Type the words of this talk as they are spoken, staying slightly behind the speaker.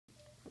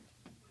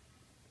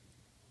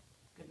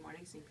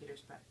morning St. Peter's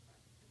Prep.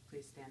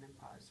 Please stand and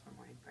pause for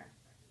morning prayer.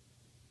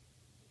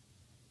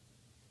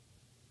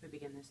 We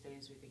begin this day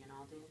as we begin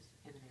all days,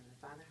 in the name of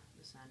the Father,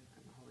 the Son,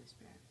 and the Holy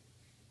Spirit.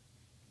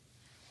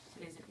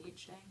 Today's an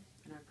H day,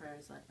 and our prayer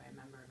is led by a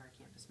member of our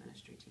campus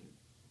ministry team.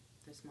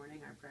 This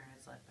morning, our prayer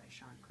is led by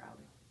Sean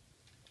Crowley.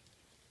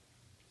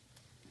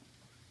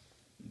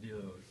 Dear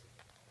Lord,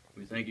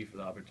 we thank you for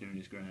the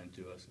opportunities granted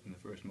to us in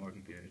the first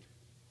marking period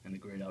and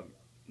the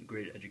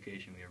great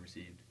education we have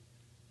received.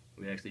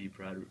 We ask that you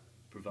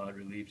provide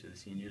relief to the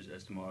seniors,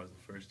 as tomorrow is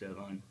the first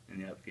deadline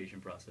in the application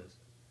process.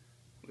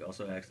 We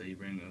also ask that you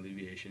bring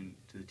alleviation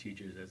to the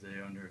teachers as they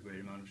are under a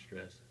great amount of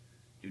stress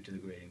due to the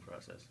grading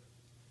process.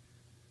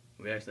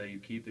 We ask that you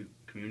keep the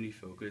community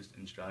focused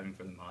and striving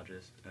for the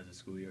Madras as the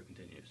school year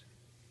continues.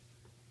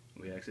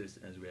 We ask this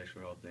as we ask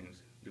for all things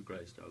through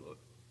Christ our Lord.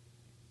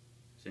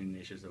 St.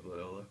 Ignatius of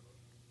Loyola,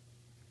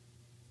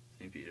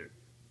 St. Peter.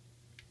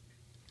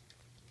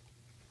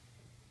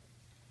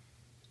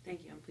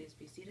 Thank you, and please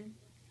be seated.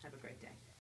 Have a great day.